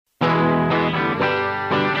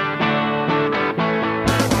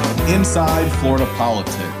Inside Florida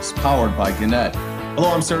Politics, powered by Gannett. Hello,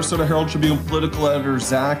 I'm Sarasota Herald Tribune political editor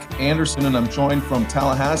Zac Anderson, and I'm joined from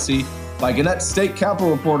Tallahassee by Gannett State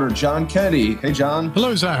Capitol reporter John Kennedy. Hey, John.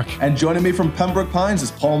 Hello, Zac. And joining me from Pembroke Pines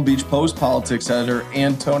is Palm Beach Post politics editor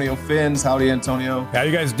Antonio Finns. Howdy, Antonio. How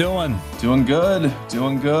you guys doing? Doing good.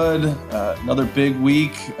 Another big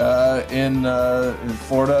week in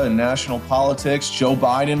Florida and national politics. Joe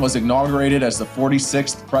Biden was inaugurated as the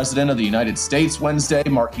 46th president of the United States Wednesday,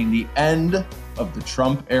 marking the end of the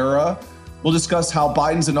Trump era. We'll discuss how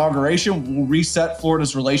Biden's inauguration will reset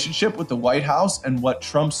Florida's relationship with the White House and what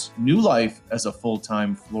Trump's new life as a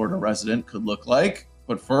full-time Florida resident could look like.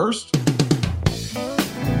 But first, I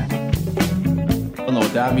don't know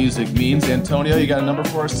what that music means. Antonio, you got a number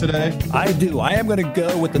for us today? I do. I am going to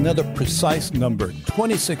go with another precise number,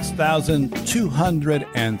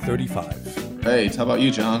 26,235. Hey, how about you,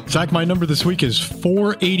 John? Zac, my number this week is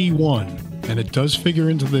 481. And it does figure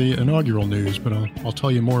into the inaugural news, but I'll tell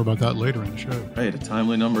you more about that later in the show. Right, a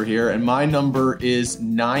timely number here. And my number is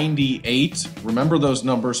 98. Remember those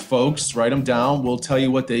numbers, folks. Write them down. We'll tell you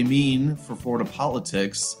what they mean for Florida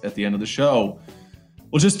politics at the end of the show.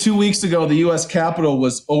 Well, just 2 weeks ago, the U.S. Capitol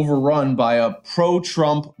was overrun by a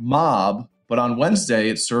pro-Trump mob. But on Wednesday,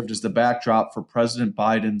 it served as the backdrop for President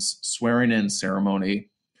Biden's swearing-in ceremony.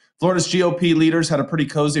 Florida's GOP leaders had a pretty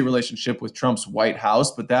cozy relationship with Trump's White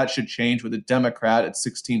House, but that should change with a Democrat at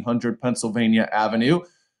 1600 Pennsylvania Avenue.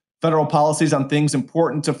 Federal policies on things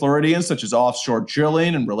important to Floridians, such as offshore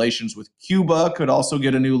drilling and relations with Cuba, could also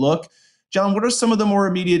get a new look. John, what are some of the more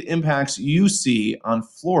immediate impacts you see on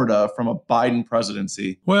Florida from a Biden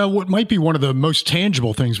presidency? Well, what might be one of the most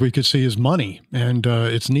tangible things we could see is money, and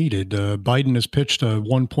it's needed. Biden has pitched a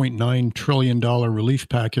 $1.9 trillion relief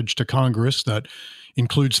package to Congress that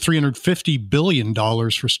includes $350 billion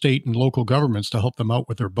for state and local governments to help them out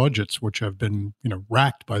with their budgets, which have been,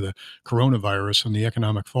 racked by the coronavirus and the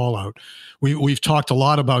economic fallout. We've talked a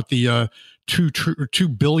lot about the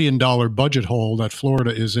 $2 billion budget hole that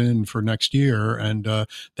Florida is in for next year. And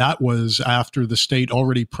that was after the state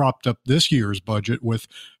already propped up this year's budget with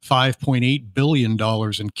 $5.8 billion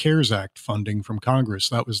in CARES Act funding from Congress.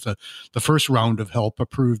 That was the first round of help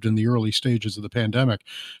approved in the early stages of the pandemic.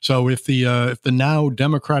 So if the now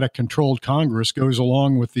Democratic-controlled Congress goes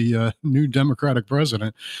along with the new Democratic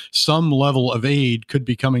president, some level of aid could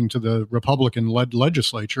be coming to the Republican-led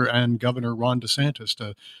legislature and Governor Ron DeSantis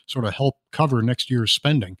to sort of help cover next year's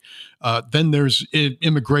spending. Then there's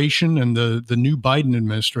immigration and the new Biden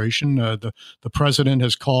administration. The president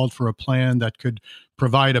has called for a plan that could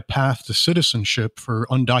provide a path to citizenship for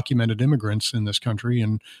undocumented immigrants in this country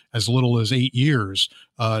in as little as 8 years.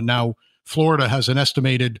 Now, Florida has an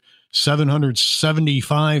estimated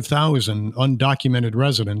 775,000 undocumented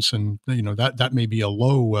residents, and that may be a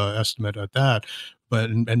low estimate at that. But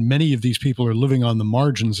and many of these people are living on the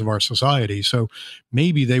margins of our society. So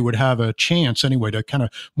maybe they would have a chance anyway to kind of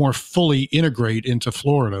more fully integrate into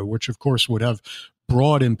Florida, which of course would have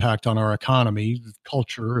broad impact on our economy,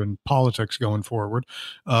 culture, and politics going forward.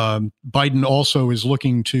 Biden also is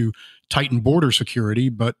looking to tighten border security,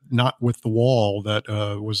 but not with the wall that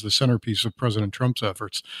was the centerpiece of President Trump's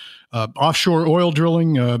efforts. Offshore oil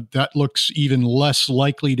drilling, that looks even less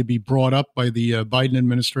likely to be brought up by the Biden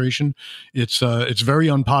administration. It's very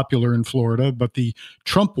unpopular in Florida, but the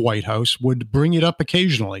Trump White House would bring it up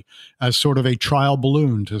occasionally as sort of a trial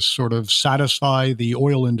balloon to sort of satisfy the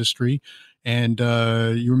oil industry. And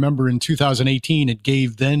you remember in 2018, it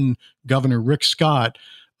gave then Governor Rick Scott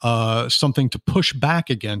something to push back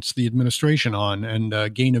against the administration on and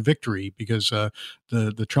gain a victory because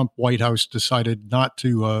the Trump White House decided not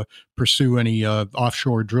to pursue any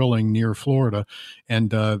offshore drilling near Florida.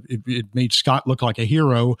 And it made Scott look like a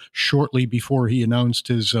hero shortly before he announced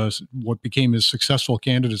his what became his successful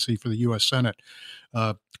candidacy for the U.S. Senate.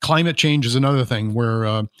 Climate change is another thing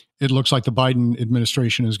where it looks like the Biden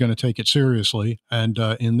administration is going to take it seriously. And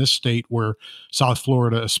in this state where South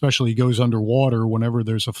Florida especially goes underwater whenever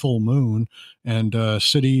there's a full moon, and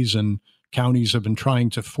cities and counties have been trying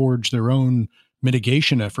to forge their own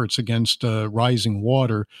mitigation efforts against rising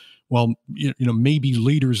water. Well, maybe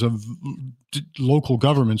leaders of local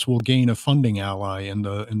governments will gain a funding ally in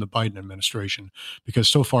the Biden administration, because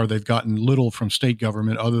so far they've gotten little from state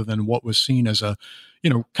government other than what was seen as a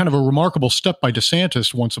kind of a remarkable step by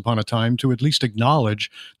DeSantis once upon a time to at least acknowledge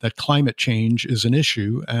that climate change is an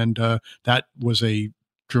issue. And that was a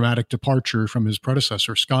dramatic departure from his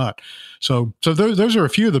predecessor, Scott. So those are a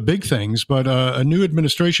few of the big things, but a new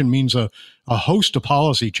administration means a host of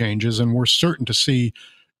policy changes, and we're certain to see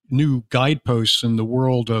new guideposts in the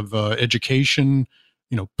world of education,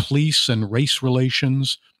 police and race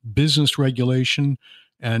relations, business regulation,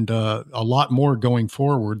 and a lot more going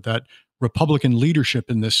forward that Republican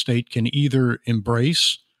leadership in this state can either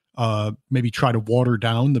embrace, maybe try to water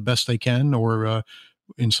down the best they can, or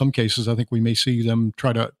in some cases, I think we may see them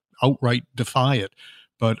try to outright defy it.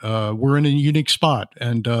 But we're in a unique spot,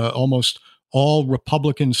 and almost all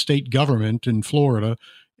Republican state government in Florida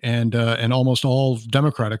and almost all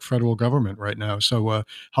Democratic federal government right now. So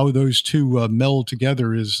how those two meld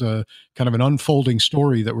together is kind of an unfolding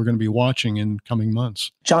story that we're going to be watching in coming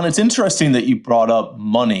months. John, it's interesting that you brought up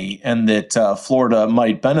money and that Florida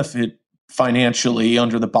might benefit financially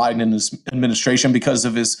under the Biden administration because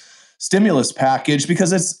of his stimulus package,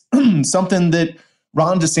 because it's something that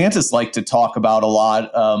Ron DeSantis liked to talk about a lot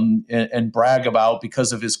and brag about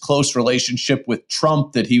because of his close relationship with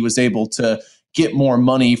Trump, that he was able to get more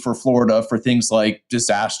money for Florida for things like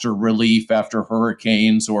disaster relief after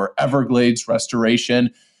hurricanes or Everglades restoration.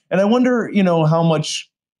 And I wonder, how much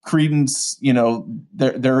credence,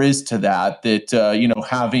 there is to that,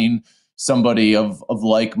 having somebody of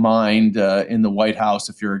like mind in the White House,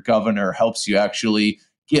 if you're a governor, helps you actually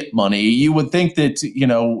get money. You would think that,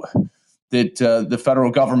 the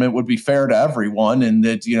federal government would be fair to everyone, and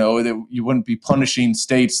that, that you wouldn't be punishing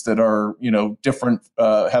states that are, different,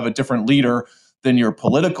 have a different leader than your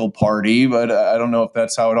political party. But I don't know if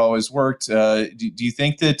that's how it always worked. Do you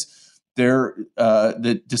think that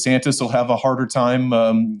that DeSantis will have a harder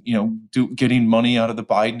time, getting money out of the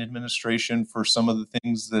Biden administration for some of the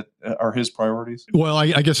things that are his priorities? Well,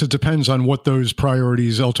 I guess it depends on what those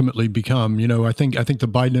priorities ultimately become. I think the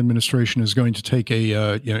Biden administration is going to take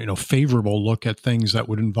a favorable look at things that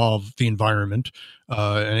would involve the environment,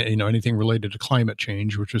 anything related to climate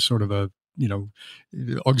change, which is sort of a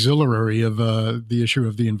auxiliary of the issue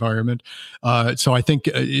of the environment. So I think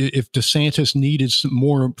if DeSantis needed some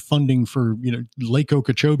more funding for, Lake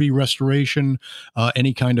Okeechobee restoration,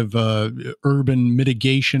 any kind of urban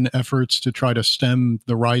mitigation efforts to try to stem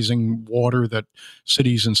the rising water that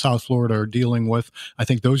cities in South Florida are dealing with, I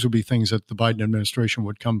think those would be things that the Biden administration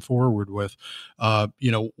would come forward with.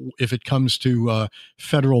 If it comes to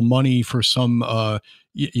federal money for some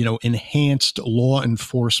enhanced law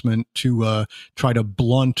enforcement to try to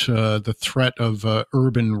blunt the threat of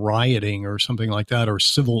urban rioting or something like that, or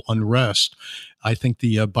civil unrest, I think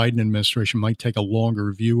the Biden administration might take a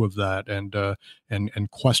longer view of that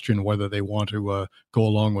and question whether they want to go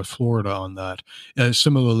along with Florida on that.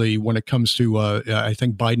 Similarly, when it comes to, I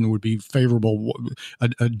think Biden would be favorable.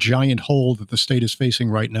 A giant hole that the state is facing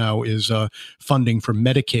right now is funding for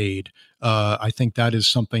Medicaid. I think that is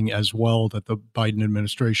something as well that the Biden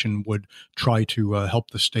administration would try to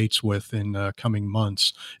help the states with in coming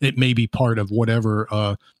months. It may be part of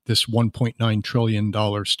whatever this $1.9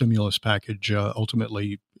 trillion stimulus package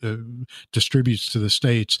ultimately distributes to the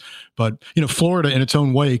states. But, Florida in its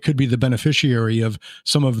own way could be the beneficiary of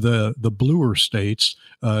some of the bluer states.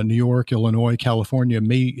 New York, Illinois, California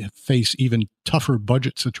may face even tougher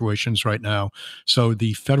budget situations right now. So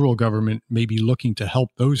the federal government may be looking to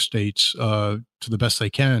help those states to the best they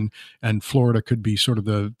can, and Florida could be sort of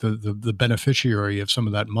the beneficiary of some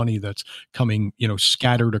of that money that's coming,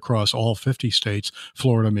 scattered across all 50 states.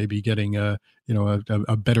 Florida may be getting a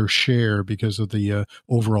better share because of the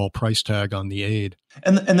overall price tag on the aid.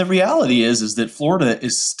 And the reality is that Florida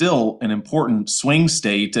is still an important swing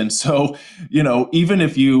state. And so, even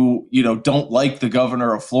if you don't like the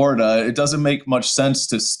governor of Florida, it doesn't make much sense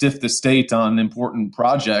to stiff the state on important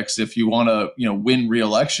projects if you want to, win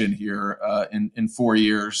re-election here in 4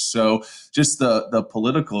 years. So just the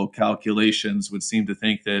political calculations would seem to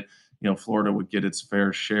think that, Florida would get its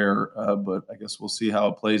fair share, but I guess we'll see how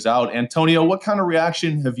it plays out. Antonio, what kind of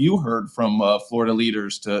reaction have you heard from Florida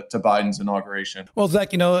leaders to Biden's inauguration? Well,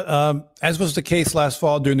 Zach, as was the case last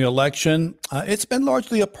fall during the election, it's been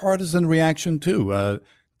largely a partisan reaction too.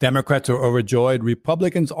 Democrats are overjoyed.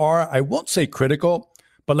 Republicans are, I won't say critical,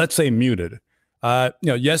 but let's say muted.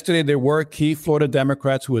 Yesterday there were key Florida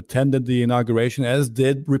Democrats who attended the inauguration, as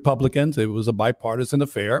did Republicans. It was a bipartisan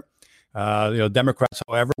affair. Democrats,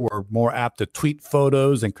 however, were more apt to tweet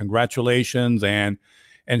photos and congratulations and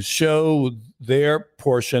show their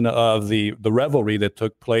portion of the revelry that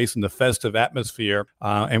took place in the festive atmosphere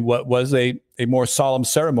and what was a more solemn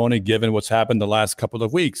ceremony given what's happened the last couple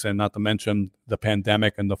of weeks, and not to mention the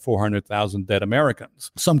pandemic and the 400,000 dead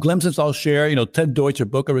Americans. Some glimpses I'll share. Ted Deutsch, a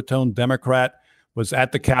Boca Raton Democrat, was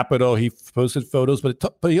at the Capitol. He posted photos, but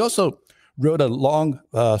he also wrote a long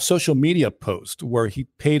social media post where he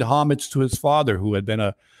paid homage to his father, who had been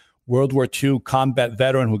a World War II combat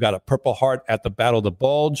veteran who got a Purple Heart at the Battle of the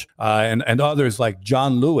Bulge, and others like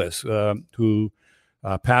John Lewis, who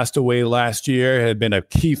passed away last year, had been a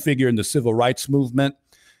key figure in the civil rights movement.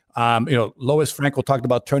 Lois Frankel talked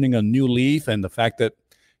about turning a new leaf, and the fact that,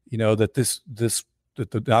 that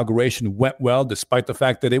that the inauguration went well, despite the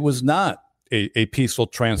fact that it was not a peaceful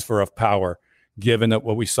transfer of power, given that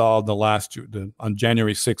what we saw on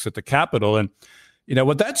January 6th at the Capitol. And,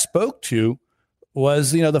 what that spoke to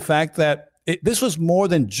was, the fact that this was more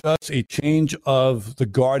than just a change of the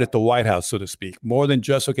guard at the White House, so to speak, more than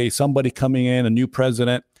just, somebody coming in, a new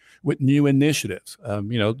president with new initiatives.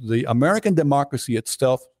 The American democracy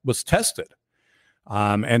itself was tested,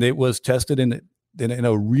 and it was tested in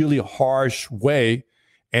a really harsh way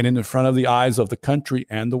and in front of the eyes of the country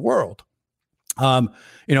and the world.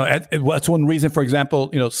 That's one reason, for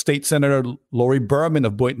example, State Senator Lori Berman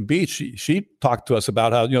of Boynton Beach, she talked to us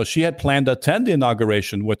about how, she had planned to attend the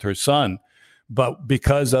inauguration with her son, but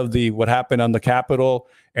because of what happened on the Capitol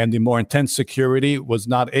and the more intense security, was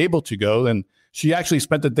not able to go. And she actually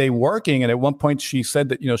spent the day working. And at one point she said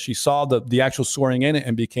that, she saw the actual swearing in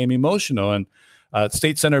and became emotional. And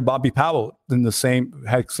State Senator Bobby Powell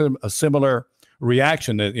had a similar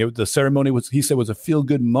reaction. The ceremony was a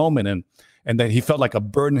feel-good moment, and that he felt like a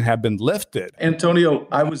burden had been lifted. Antonio,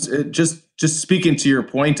 I was just speaking to your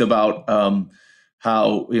point about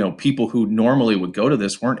how people who normally would go to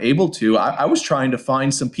this weren't able to. I was trying to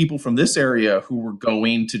find some people from this area who were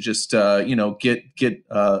going to just get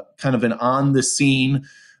kind of an on the scene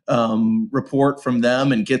report from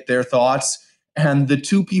them and get their thoughts. And the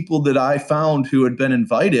two people that I found who had been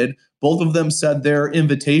invited, both of them said their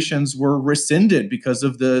invitations were rescinded because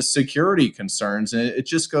of the security concerns. And it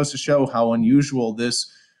just goes to show how unusual this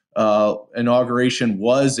inauguration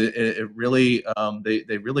was. It really,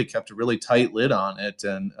 they really kept a really tight lid on it.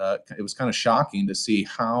 And it was kind of shocking to see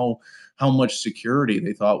how much security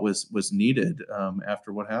they thought was needed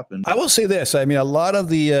after what happened. I will say this. I mean, a lot of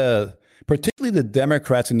particularly the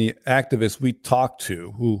Democrats and the activists we talked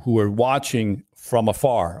to who were watching from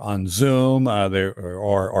afar on Zoom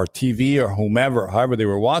or TV or however they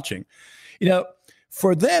were watching,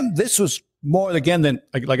 for them, this was more, again, than,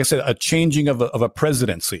 like I said, a changing of a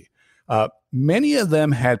presidency. Many of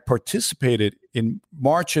them had participated in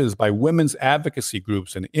marches by women's advocacy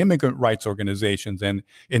groups and immigrant rights organizations and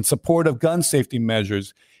in support of gun safety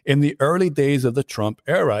measures in the early days of the Trump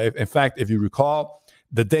era. In fact, if you recall,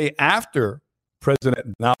 the day after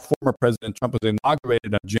former President Trump was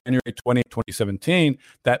inaugurated on January 20, 2017,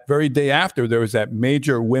 that very day after, there was that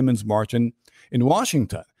major women's march in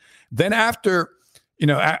Washington. Then after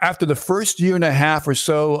the first year and a half or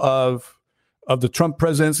so of the Trump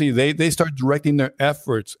presidency, they started directing their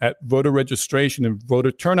efforts at voter registration and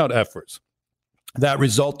voter turnout efforts. That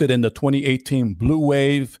resulted in the 2018 blue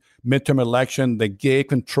wave midterm election that gave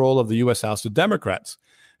control of the U.S. House to Democrats.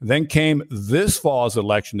 Then came this fall's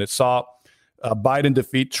election that saw Biden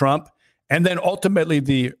defeat Trump, and then ultimately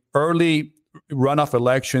the early runoff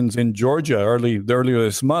elections in Georgia earlier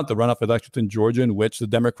this month, the runoff elections in Georgia, in which the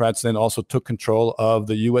Democrats then also took control of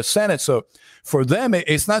the U.S. Senate. So for them,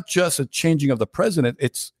 it's not just a changing of the president.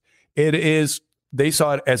 They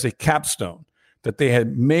saw it as a capstone, that they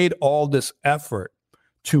had made all this effort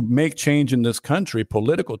to make change in this country,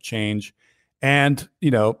 political change, and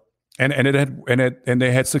they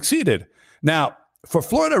had succeeded. Now, for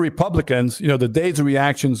Florida Republicans, the days of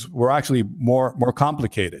reactions were actually more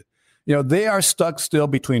complicated. They are stuck still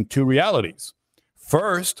between two realities.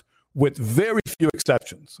 First, with very few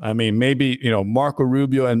exceptions. I mean, maybe, Marco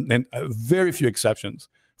Rubio and very few exceptions,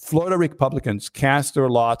 Florida Republicans cast their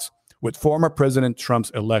lots with former President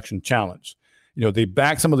Trump's election challenge. They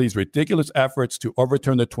backed some of these ridiculous efforts to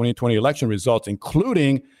overturn the 2020 election results,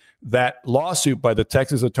 including that lawsuit by the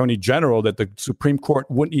Texas Attorney General that the Supreme Court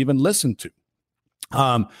wouldn't even listen to.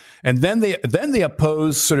 And then they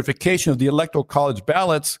opposed certification of the Electoral College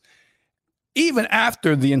ballots even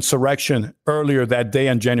after the insurrection earlier that day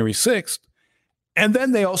on January 6th. And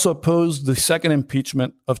then they also opposed the second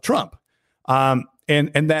impeachment of Trump. And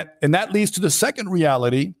that leads to the second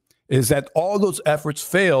reality, is that all those efforts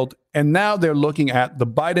failed. And now they're looking at the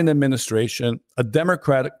Biden administration, a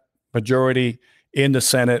Democratic majority in the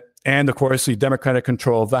Senate, and of course, the Democratic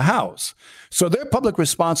control of the House. So their public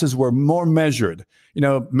responses were more measured.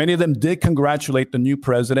 Many of them did congratulate the new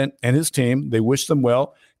president and his team. They wished them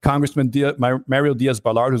well. Congressman Mario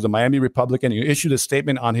Diaz-Balart, who's a Miami Republican, issued a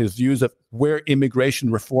statement on his views of where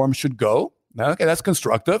immigration reform should go. Now, okay, that's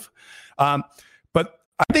constructive. But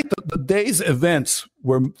I think the day's events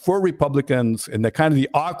were, for Republicans, and the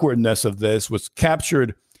awkwardness of this was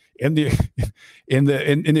captured in the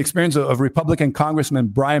experience of Republican Congressman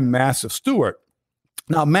Brian Mast of Stewart.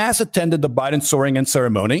 Now, Mast attended the Biden swearing-in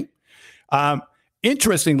ceremony.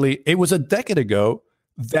 Interestingly, it was a decade ago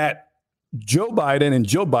that Joe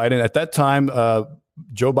Biden at that time,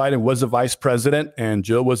 Joe Biden was the vice president and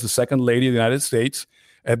Jill was the second lady of the United States.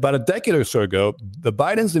 About a decade or so ago, the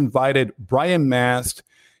Bidens invited Brian Mast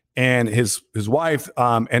and his wife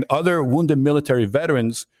and other wounded military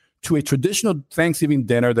veterans to a traditional Thanksgiving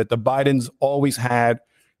dinner that the Bidens always had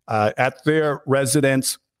at their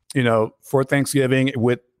residence, for Thanksgiving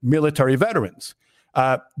with military veterans.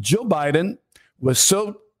 Jill Biden was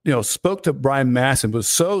spoke to Brian Mast and was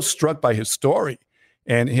so struck by his story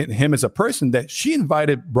and him as a person that she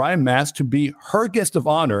invited Brian Mast to be her guest of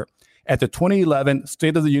honor at the 2011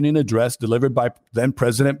 State of the Union address delivered by then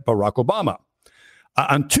President Barack Obama.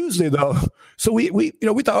 On Tuesday, though, so we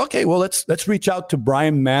thought, okay, well, let's reach out to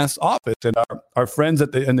Brian Mast's office, and our friends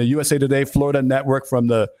in the USA Today Florida network from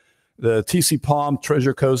the TC Palm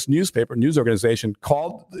Treasure Coast news organization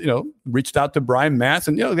called, reached out to Brian Mast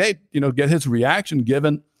and get his reaction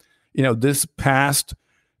given this past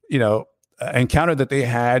encounter that they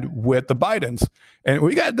had with the Bidens. And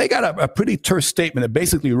they got a pretty terse statement that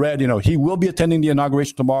basically read, he will be attending the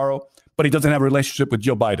inauguration tomorrow, but he doesn't have a relationship with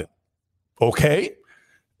Jill Biden. Okay.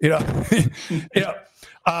 So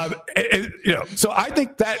I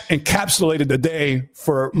think that encapsulated the day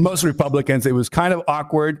for most Republicans. It was kind of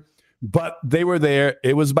awkward, but they were there.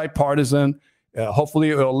 It was bipartisan. Hopefully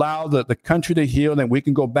it will allow the country to heal, and then we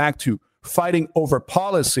can go back to fighting over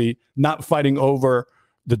policy, not fighting over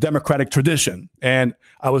the democratic tradition. And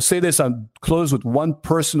I will say this, I'll close with one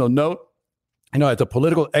personal note. As a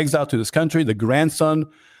political exile to this country, the grandson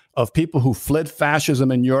of people who fled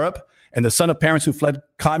fascism in Europe and the son of parents who fled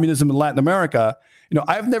communism in Latin America,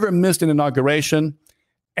 I've never missed an inauguration.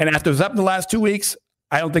 And after what's happened the last 2 weeks,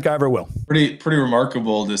 I don't think I ever will. Pretty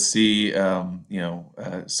remarkable to see,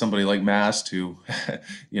 somebody like Mast who, had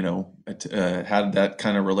that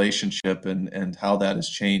kind of relationship and how that has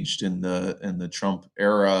changed in the Trump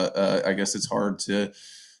era. I guess it's hard to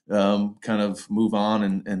kind of move on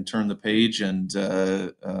and turn the page and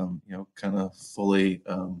kind of fully.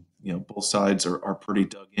 Both sides are pretty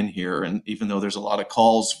dug in here, and even though there's a lot of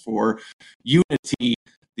calls for unity,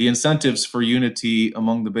 the incentives for unity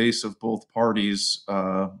among the base of both parties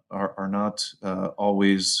are not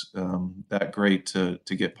always that great to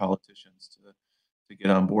get politicians to get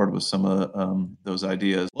on board with some of those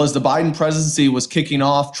ideas. Well, as the Biden presidency was kicking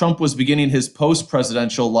off, Trump was beginning his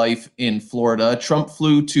post-presidential life in Florida. Trump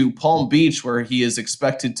flew to Palm Beach, where he is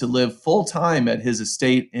expected to live full-time at his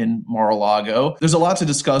estate in Mar-a-Lago. There's a lot to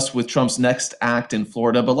discuss with Trump's next act in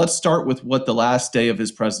Florida, but let's start with what the last day of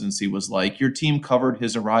his presidency was like. Your team covered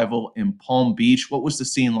his arrival in Palm Beach. What was the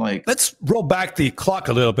scene like? Let's roll back the clock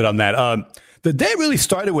a little bit on that. The day really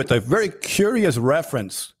started with a very curious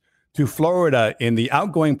reference to Florida in the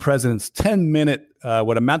outgoing president's 10-minute,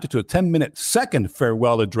 what amounted to a 10-minute second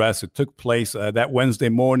farewell address that took place that Wednesday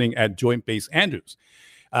morning at Joint Base Andrews.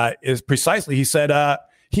 He said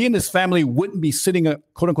he and his family wouldn't be sitting,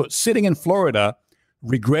 quote unquote, sitting in Florida,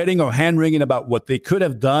 regretting or hand-wringing about what they could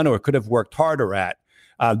have done or could have worked harder at.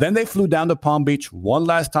 Then they flew down to Palm Beach one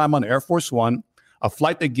last time on Air Force One, a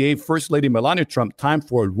flight that gave First Lady Melania Trump time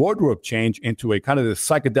for a wardrobe change into a kind of this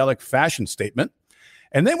psychedelic fashion statement.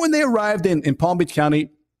 And then when they arrived in Palm Beach County,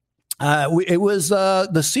 it was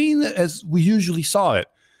the scene as we usually saw it.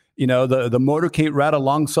 The motorcade route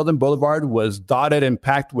along Southern Boulevard was dotted and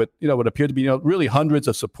packed with, what appeared to be, really hundreds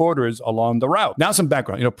of supporters along the route. Now some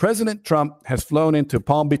background. President Trump has flown into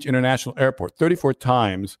Palm Beach International Airport 34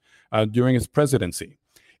 times during his presidency.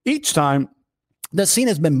 Each time, the scene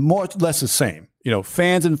has been more or less the same.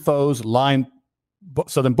 Fans and foes line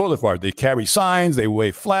Southern Boulevard. They carry signs, they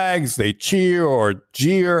wave flags, they cheer or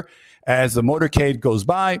jeer as the motorcade goes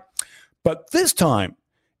by. But this time,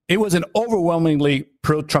 it was an overwhelmingly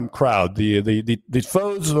pro-Trump crowd. The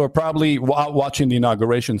foes were probably out watching the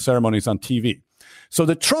inauguration ceremonies on TV. So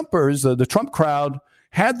the Trumpers, the Trump crowd,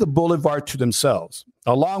 had the boulevard to themselves,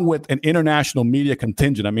 along with an international media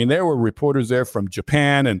contingent. I mean, there were reporters there from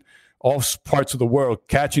Japan and all parts of the world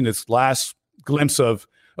catching this last glimpse of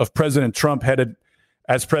President Trump headed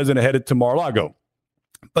to Mar-a-Lago.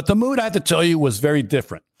 But the mood, I have to tell you, was very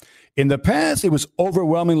different. In the past, it was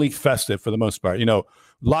overwhelmingly festive for the most part.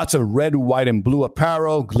 Lots of red, white, and blue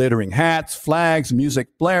apparel, glittering hats, flags, music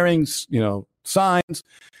blaring, signs.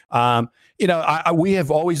 We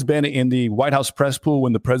have always been in the White House press pool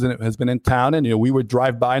when the president has been in town, and we would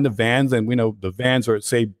drive by in the vans, and the vans are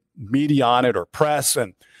say media on it or press,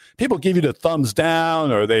 and people give you the thumbs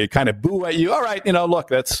down or they kind of boo at you. All right, look,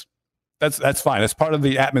 that's fine. That's part of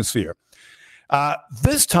the atmosphere.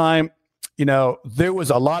 This time, there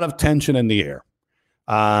was a lot of tension in the air.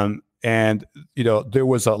 And there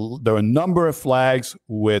were a number of flags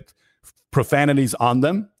with profanities on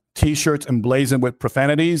them, T-shirts emblazoned with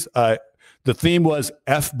profanities. The theme was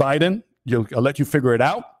F Biden. I'll let you figure it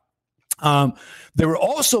out. There were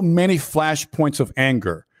also many flashpoints of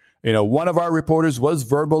anger. One of our reporters was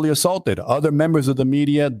verbally assaulted. Other members of the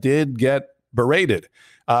media did get berated.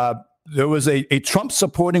 There was a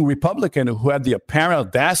Trump-supporting Republican who had the apparent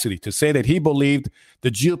audacity to say that he believed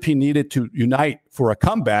the GOP needed to unite for a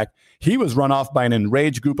comeback. He was run off by an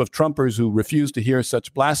enraged group of Trumpers who refused to hear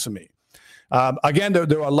such blasphemy. Again, there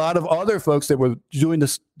were a lot of other folks that were doing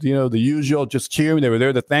this, the usual, just cheering. They were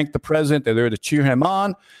there to thank the president. They were there to cheer him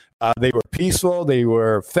on. They were peaceful. They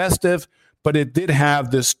were festive. But it did have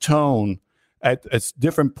this tone at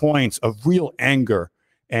different points of real anger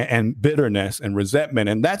and bitterness and resentment.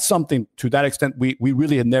 And that's something, to that extent, we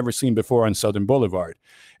really had never seen before on Southern Boulevard.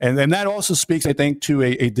 And then that also speaks, I think, to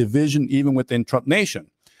a division even within Trump Nation.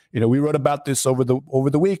 We wrote about this over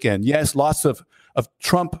the weekend. Yes, lots of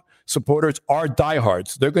Trump supporters are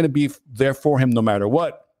diehards. They're going to be there for him no matter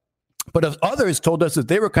what. But others told us that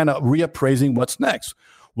they were kind of reappraising what's next.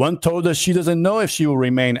 One told us she doesn't know if she will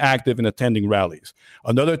remain active in attending rallies.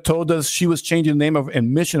 Another told us she was changing the name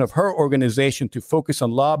and mission of her organization to focus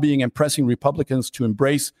on lobbying and pressing Republicans to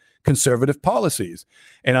embrace conservative policies.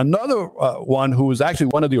 And another one, who was actually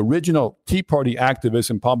one of the original Tea Party activists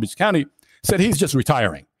in Palm Beach County, said he's just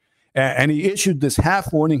retiring. And he issued this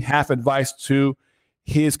half warning, half advice to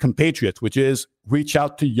his compatriots, which is reach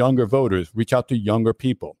out to younger voters, reach out to younger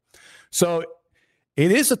people. So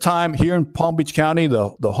it is a time here in Palm Beach County,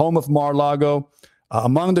 the home of Mar-a-Lago,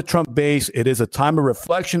 among the Trump base. It is a time of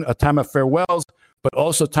reflection, a time of farewells, but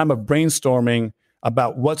also a time of brainstorming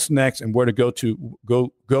about what's next and where to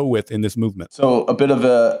go with in this movement. So a bit of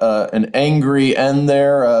an angry end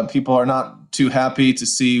there. People are not too happy to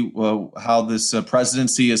see how this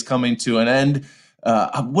presidency is coming to an end.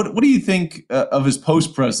 What do you think of his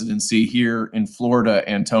post-presidency here in Florida,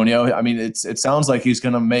 Antonio? I mean, it sounds like he's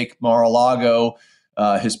going to make Mar-a-Lago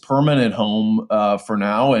his permanent home for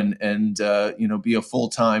now, and be a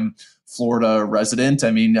full-time Florida resident.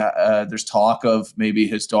 I mean, there's talk of maybe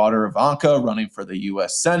his daughter Ivanka running for the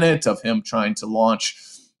U.S. Senate, of him trying to launch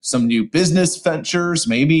some new business ventures,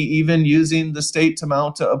 maybe even using the state to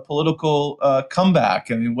mount a political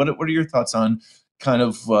comeback. I mean, what are your thoughts on kind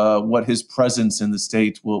of what his presence in the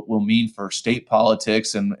state will mean for state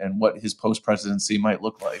politics and what his post-presidency might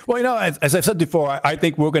look like? Well, as I've said before, I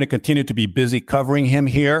think we're going to continue to be busy covering him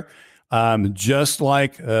here, just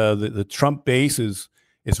like the Trump base is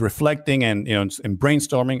reflecting and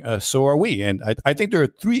brainstorming. So are we. And I think there are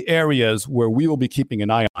three areas where we will be keeping an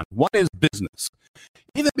eye on. One is business.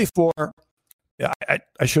 Even before,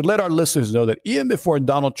 I should let our listeners know that even before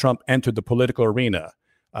Donald Trump entered the political arena,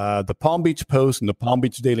 the Palm Beach Post and the Palm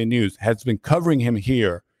Beach Daily News has been covering him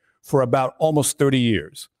here for about almost 30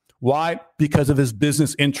 years. Why? Because of his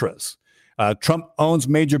business interests. Trump owns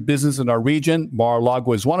major business in our region.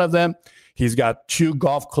 Mar-a-Lago is one of them. He's got 2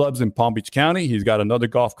 golf clubs in Palm Beach County. He's got another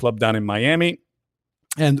golf club down in Miami.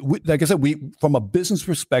 And like I said, from a business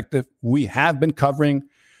perspective, we have been covering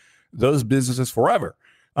those businesses forever,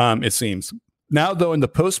 it seems. Now, though, in the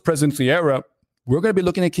post-presidency era, we're going to be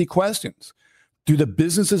looking at key questions. Do the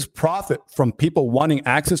businesses profit from people wanting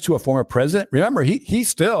access to a former president? Remember, he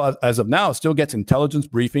still, as of now, still gets intelligence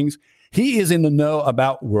briefings. He is in the know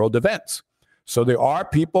about world events. So there are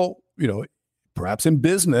people, perhaps in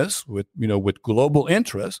business with global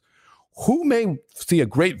interests, who may see a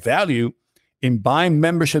great value in buying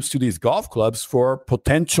memberships to these golf clubs for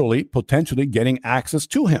potentially getting access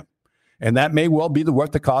to him. And that may well be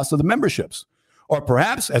worth the cost of the memberships. Or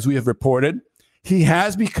perhaps, as we have reported, he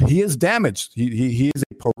is damaged. He is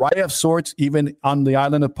a pariah of sorts, even on the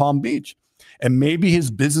island of Palm Beach. And maybe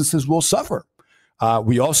his businesses will suffer.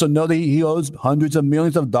 We also know that he owes hundreds of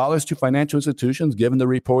millions of dollars to financial institutions, given the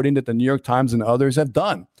reporting that the New York Times and others have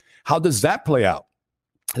done. How does that play out?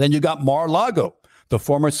 And then you got Mar-a-Lago, the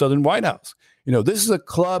former Southern White House. This is a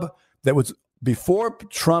club that was, before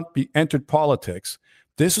Trump entered politics,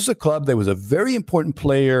 this was a club that was a very important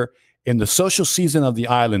player in the social season of the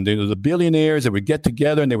island. There were the billionaires that would get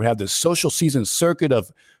together and they would have this social season circuit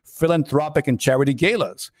of philanthropic and charity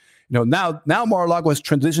galas. Now Mar-a-Lago has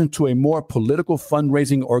transitioned to a more political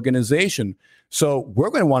fundraising organization. So we're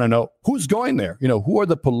going to want to know who's going there. Who are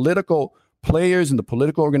the political players and the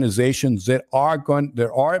political organizations that are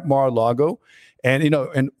at Mar-a-Lago,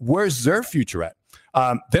 and where's their future at?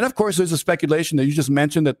 Then, of course, there's a speculation that you just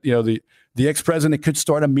mentioned that the ex-president could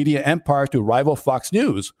start a media empire to rival Fox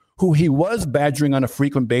News, who he was badgering on a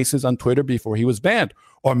frequent basis on Twitter before he was banned,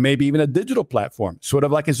 or maybe even a digital platform, sort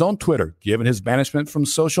of like his own Twitter. Given his banishment from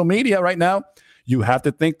social media right now, you have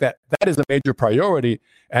to think that is a major priority,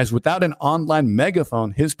 as without an online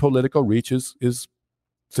megaphone, his political reach is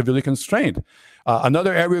severely constrained.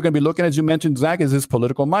 Another area we're going to be looking at, as you mentioned, Zach, is his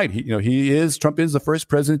political might. Trump is the first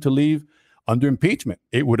president to leave under impeachment.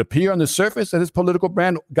 It would appear on the surface that his political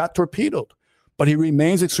brand got torpedoed, but he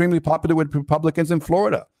remains extremely popular with Republicans in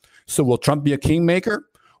Florida. So will Trump be a kingmaker?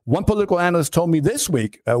 One political analyst told me this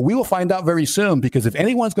week, we will find out very soon, because if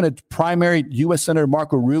anyone's going to primary U.S. Senator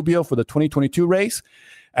Marco Rubio for the 2022 race,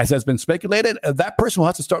 as has been speculated, that person will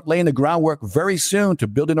have to start laying the groundwork very soon to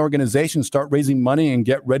build an organization, start raising money, and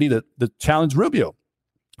get ready to challenge Rubio.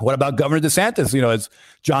 What about Governor DeSantis? As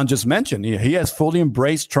John just mentioned, he has fully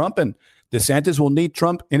embraced Trump, and DeSantis will need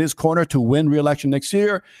Trump in his corner to win re-election next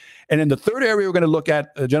year. And then the third area we're going to look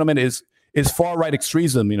at, gentlemen, is far-right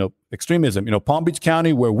extremism. Palm Beach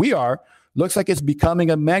County, where we are, looks like it's becoming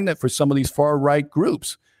a magnet for some of these far-right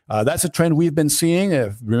groups. That's a trend we've been seeing.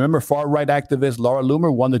 Remember, far-right activist Laura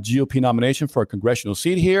Loomer won the GOP nomination for a congressional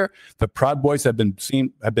seat here. The Proud Boys have been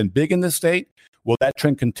big in this state. Will that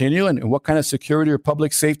trend continue? And what kind of security or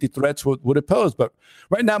public safety threats would it pose? But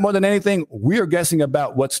right now, more than anything, we are guessing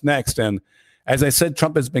about what's next. And as I said,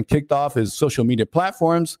 Trump has been kicked off his social media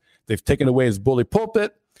platforms. They've taken away his bully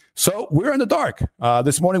pulpit. So we're in the dark.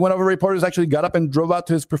 This morning, one of our reporters actually got up and drove out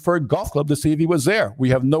to his preferred golf club to see if he was there. We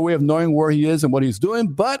have no way of knowing where he is and what he's doing,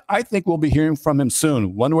 but I think we'll be hearing from him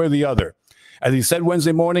soon, one way or the other. As he said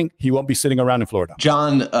Wednesday morning, he won't be sitting around in Florida.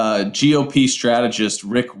 John, GOP strategist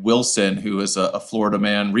Rick Wilson, who is a Florida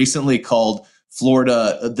man, recently called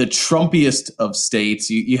Florida the Trumpiest of states.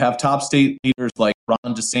 You have top state leaders like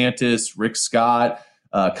Ron DeSantis, Rick Scott,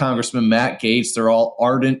 Congressman Matt Gaetz. They're all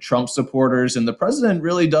ardent Trump supporters, and the president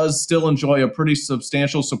really does still enjoy a pretty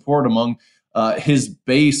substantial support among his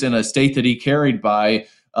base in a state that he carried by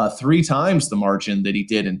 3 times the margin that he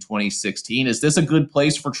did in 2016. Is this a good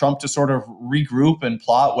place for Trump to sort of regroup and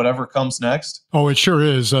plot whatever comes next? Oh, it sure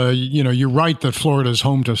is. You're right that Florida is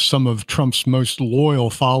home to some of Trump's most loyal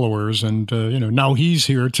followers, and now he's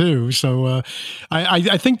here too. So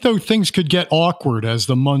I think though things could get awkward as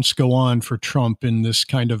the months go on for Trump in this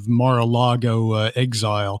kind of Mar-a-Lago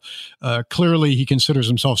exile. Clearly, he considers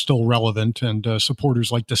himself still relevant, and supporters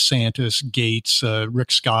like DeSantis, Gaetz,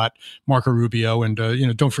 Rick Scott, Marco Rubio, and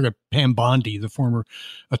don't forget Pam Bondi, the former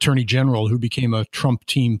attorney general who became a Trump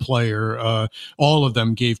team player. All of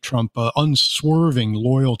them gave Trump unswerving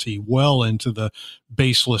loyalty well into the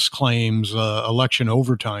baseless claims, election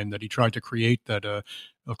overtime that he tried to create that,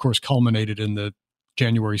 of course, culminated in the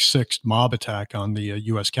January 6th mob attack on the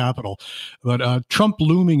U.S. Capitol. But Trump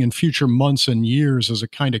looming in future months and years as a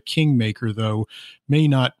kind of kingmaker, though, may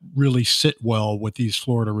not really sit well with these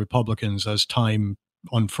Florida Republicans as time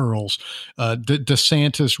unfurls.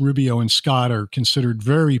 DeSantis, Rubio, and Scott are considered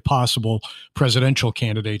very possible presidential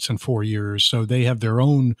candidates in 4 years. So they have their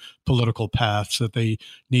own political paths that they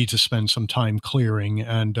need to spend some time clearing.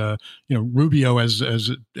 And, Rubio, as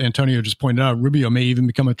Antonio just pointed out, Rubio may even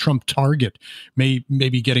become a Trump target,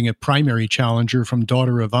 maybe getting a primary challenger from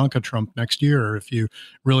daughter Ivanka Trump next year, if you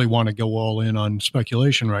really want to go all in on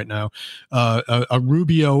speculation right now. A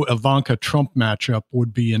Rubio-Ivanka Trump matchup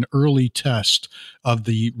would be an early test of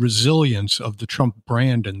the resilience of the Trump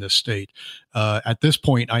brand in this state. At this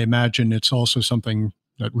point, I imagine it's also something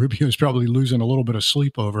that Rubio is probably losing a little bit of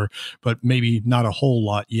sleep over, but maybe not a whole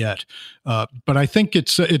lot yet. But I think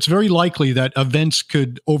it's very likely that events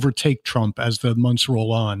could overtake Trump as the months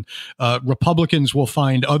roll on. Republicans will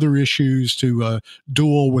find other issues to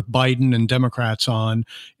duel with Biden and Democrats on.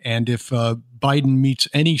 And if Biden meets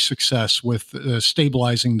any success with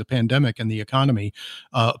stabilizing the pandemic and the economy,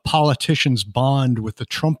 politicians' bond with the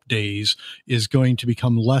Trump days is going to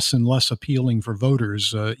become less and less appealing for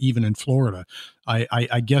voters, even in Florida.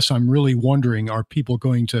 I guess I'm really wondering, are people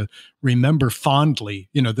going to remember fondly,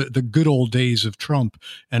 the good old days of Trump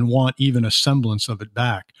and want even a semblance of it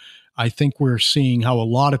back? I think we're seeing how a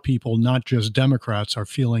lot of people, not just Democrats, are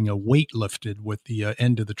feeling a weight lifted with the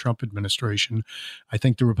end of the Trump administration. I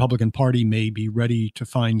think the Republican Party may be ready to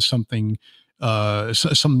find something,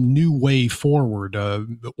 some new way forward,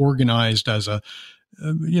 organized as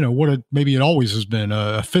maybe it always has been,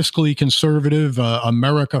 a fiscally conservative,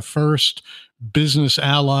 America first, business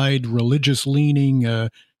allied, religious leaning,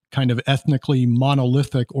 kind of ethnically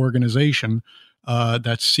monolithic organization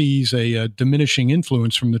that sees a diminishing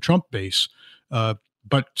influence from the Trump base,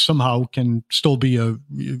 but somehow can still be a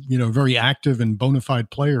very active and bona fide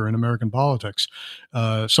player in American politics.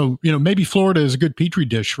 So maybe Florida is a good petri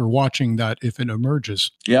dish for watching that if it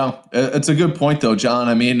emerges. Yeah, it's a good point though, John.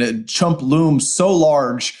 I mean, Trump looms so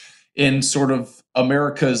large in sort of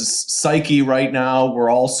America's psyche right now. We're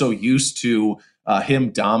all so used to him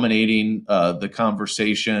dominating the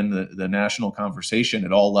conversation, the national conversation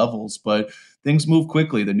at all levels. But things move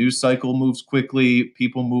quickly. The news cycle moves quickly.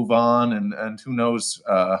 People move on, and who knows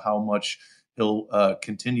how much he'll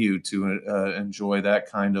continue to enjoy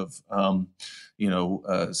that kind of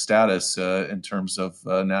status in terms of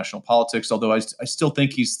national politics. Although I still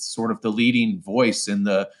think he's sort of the leading voice in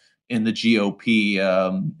the GOP,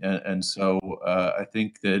 and so I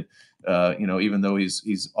think that even though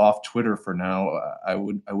he's off Twitter for now, I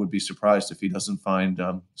would be surprised if he doesn't find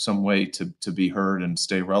some way to be heard and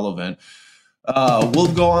stay relevant.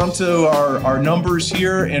 We'll go on to our numbers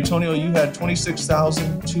here. Antonio, you had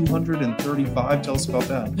 26,235. Tell us about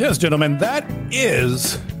that. Yes, gentlemen, that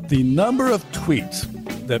is the number of tweets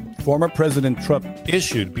that former President Trump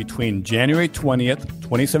issued between January 20th,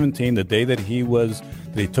 2017, the day that he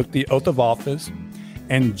took the oath of office,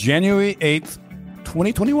 and January 8th,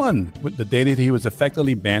 2021, the day that he was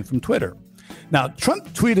effectively banned from Twitter. Now, Trump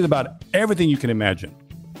tweeted about everything you can imagine.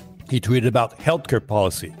 He tweeted about healthcare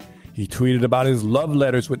policy. He tweeted about his love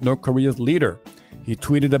letters with North Korea's leader. He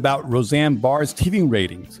tweeted about Roseanne Barr's TV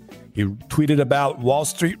ratings. He tweeted about Wall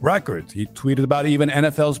Street records. He tweeted about even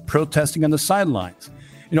NFL's protesting on the sidelines.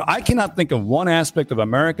 I cannot think of one aspect of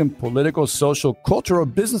American political, social, cultural, or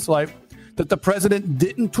business life that the president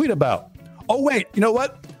didn't tweet about. Oh, wait, you know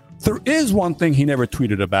what? There is one thing he never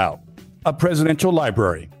tweeted about: a presidential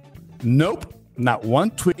library. Nope, not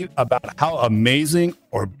one tweet about how amazing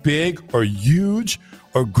or big or huge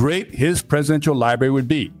or great his presidential library would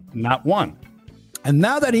be. Not one. And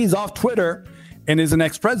now that he's off Twitter and is an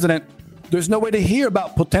ex-president, there's no way to hear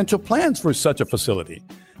about potential plans for such a facility.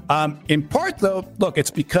 In part, though, look,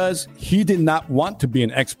 it's because he did not want to be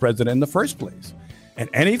an ex-president in the first place. And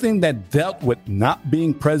anything that dealt with not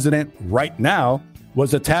being president right now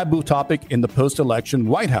was a taboo topic in the post-election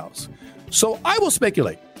White House. So I will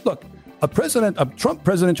speculate. Look, a Trump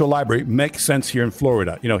presidential library makes sense here in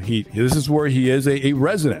Florida. This is where he is a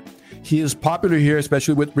resident. He is popular here,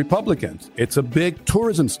 especially with Republicans. It's a big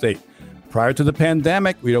tourism state. Prior to the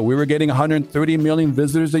pandemic, we were getting 130 million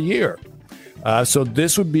visitors a year. So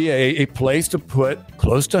this would be a place to put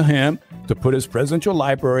close to him, to put his presidential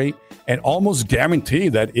library, and almost guarantee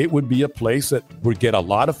that it would be a place that would get a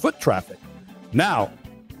lot of foot traffic. Now,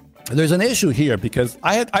 there's an issue here because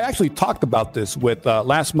I actually talked about this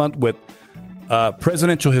last month with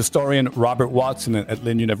presidential historian Robert Watson at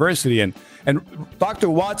Lynn University, and Dr.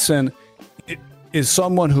 Watson is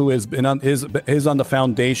someone who is on the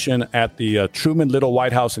foundation at the Truman Little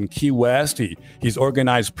White House in Key West. He's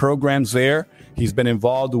organized programs there. He's been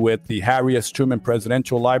involved with the Harry S. Truman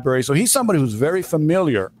Presidential Library. So he's somebody who's very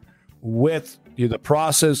familiar with the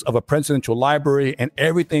process of a presidential library and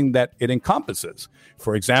everything that it encompasses.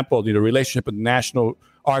 For example, the relationship with the National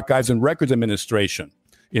Archives and Records Administration,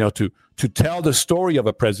 to tell the story of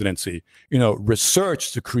a presidency,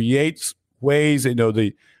 research to create ways,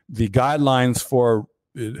 the guidelines for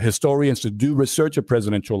historians to do research of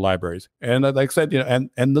presidential libraries. And like I said,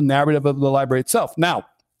 and the narrative of the library itself. Now,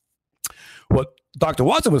 what Dr.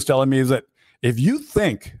 Watson was telling me is that if you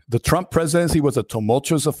think the Trump presidency was a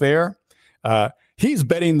tumultuous affair, he's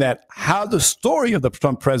betting that how the story of the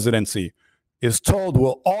Trump presidency is told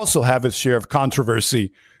will also have its share of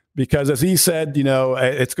controversy, because as he said,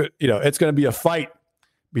 it's going to be a fight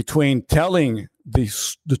between telling the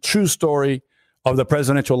true story of the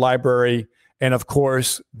presidential library and, of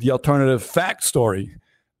course, the alternative fact story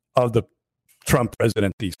of the Trump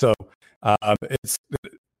presidency. So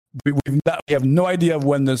we have no idea of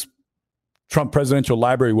when this Trump presidential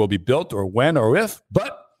library will be built or when or if,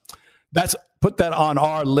 but put that on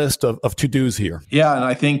our list of to-dos here. Yeah, and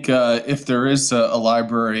I think if there is a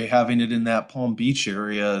library, having it in that Palm Beach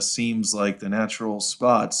area seems like the natural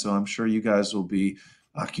spot. So I'm sure you guys will be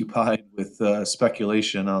occupied with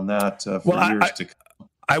speculation on that for years to come.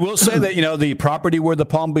 I will say that, the property where the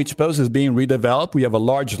Palm Beach Post is being redeveloped, we have a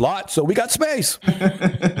large lot, so we got space.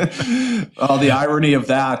 Well, the irony of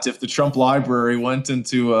that, if the Trump library went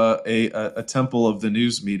into a temple of the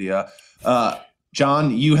news media.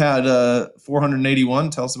 John, you had 481.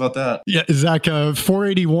 Tell us about that. Yeah, Zach,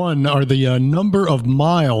 481 are the number of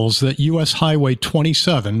miles that U.S. Highway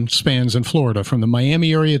 27 spans in Florida, from the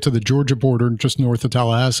Miami area to the Georgia border, just north of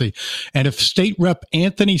Tallahassee. And if State Rep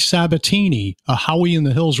Anthony Sabatini, a Howey in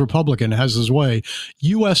the Hills Republican, has his way,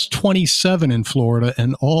 U.S. 27 in Florida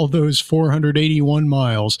and all those 481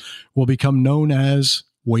 miles will become known as,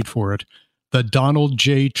 wait for it, the Donald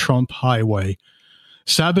J. Trump Highway.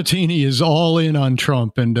 Sabatini is all in on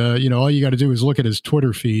Trump, and all you got to do is look at his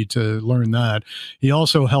Twitter feed to learn that. He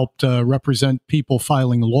also helped represent people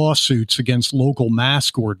filing lawsuits against local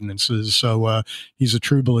mask ordinances, so he's a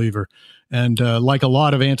true believer. And like a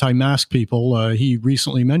lot of anti-mask people, he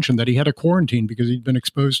recently mentioned that he had a quarantine because he'd been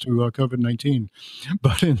exposed to COVID-19.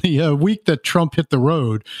 But in the week that Trump hit the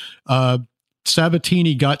road,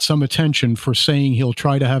 Sabatini got some attention for saying he'll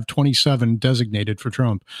try to have 27 designated for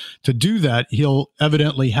Trump. To do that, he'll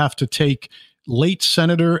evidently have to take late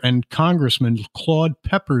Senator and Congressman Claude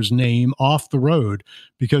Pepper's name off the road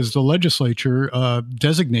because the legislature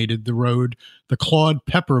designated the road the Claude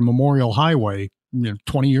Pepper Memorial Highway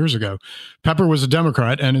 20 years ago. Pepper was a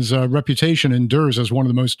Democrat, and his reputation endures as one of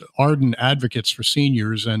the most ardent advocates for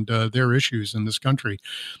seniors and their issues in this country.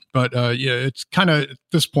 But yeah, it's kind of at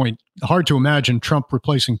this point hard to imagine Trump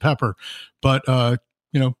replacing Pepper. But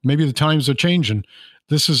maybe the times are changing.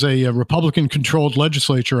 This is a Republican-controlled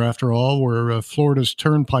legislature, after all, where Florida's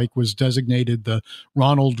Turnpike was designated the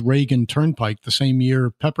Ronald Reagan Turnpike the same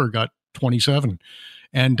year Pepper got 27.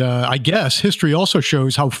 And I guess history also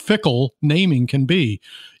shows how fickle naming can be.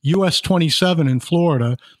 US 27 in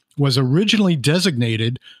Florida was originally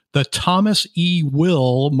designated the Thomas E.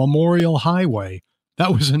 Will Memorial Highway.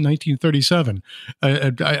 That was in 1937.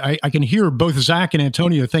 I can hear both Zach and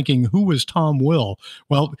Antonio thinking, who was Tom Will?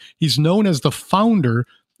 Well, he's known as the founder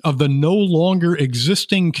of the no longer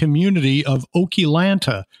existing community of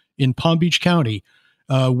Okeelanta in Palm Beach County.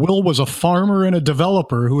 Will was a farmer and a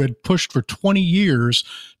developer who had pushed for 20 years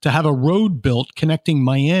to have a road built connecting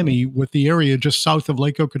Miami with the area just south of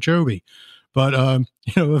Lake Okeechobee. But,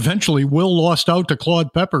 eventually Will lost out to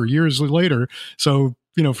Claude Pepper years later. So,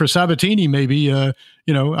 for Sabatini, maybe, I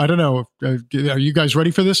don't know. Are you guys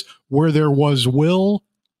ready for this? Where there was Will,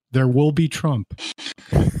 there will be Trump.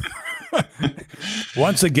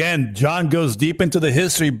 Once again, John goes deep into the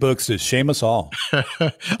history books to shame us all.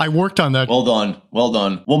 I worked on that. Well done. Well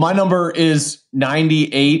done. Well, my number is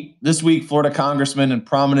 98. This week, Florida Congressman and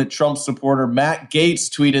prominent Trump supporter Matt Gaetz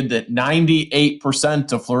tweeted that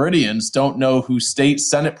 98% of Floridians don't know who state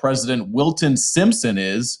Senate President Wilton Simpson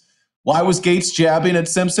is. Why was Gaetz jabbing at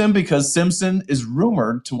Simpson? Because Simpson is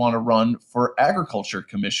rumored to want to run for agriculture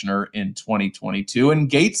commissioner in 2022. And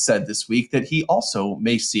Gaetz said this week that he also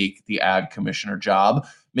may seek the ag commissioner job,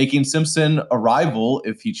 making Simpson a rival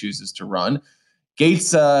if he chooses to run.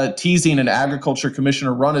 Gaetz teasing an agriculture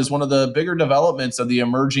commissioner run is one of the bigger developments of the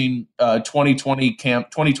emerging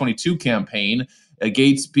 2022 campaign.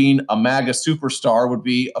 Gaetz, being a MAGA superstar, would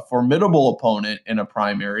be a formidable opponent in a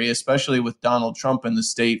primary, especially with Donald Trump in the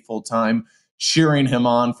state full-time cheering him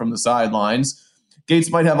on from the sidelines.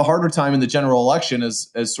 Gaetz might have a harder time in the general election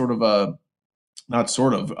as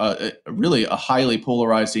really a highly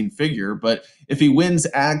polarizing figure. But if he wins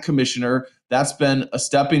ag commissioner, that's been a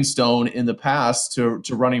stepping stone in the past to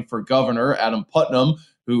running for governor. Adam Putnam,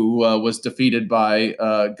 who was defeated by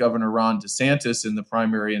Governor Ron DeSantis in the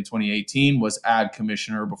primary in 2018, was ag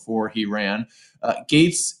commissioner before he ran.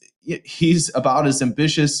 Gaetz, he's about as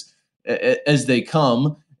ambitious as they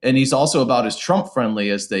come, and he's also about as Trump-friendly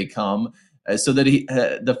as they come. So that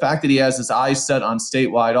the fact that he has his eyes set on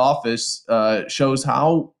statewide office shows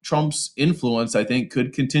how Trump's influence, I think,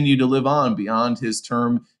 could continue to live on beyond his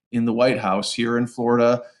term in the White House here in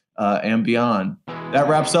Florida and beyond. That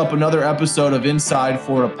wraps up another episode of Inside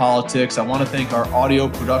Florida Politics. I want to thank our audio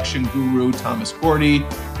production guru, Thomas Cordy,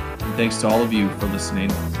 and thanks to all of you for listening.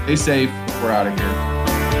 Stay safe. We're out of here.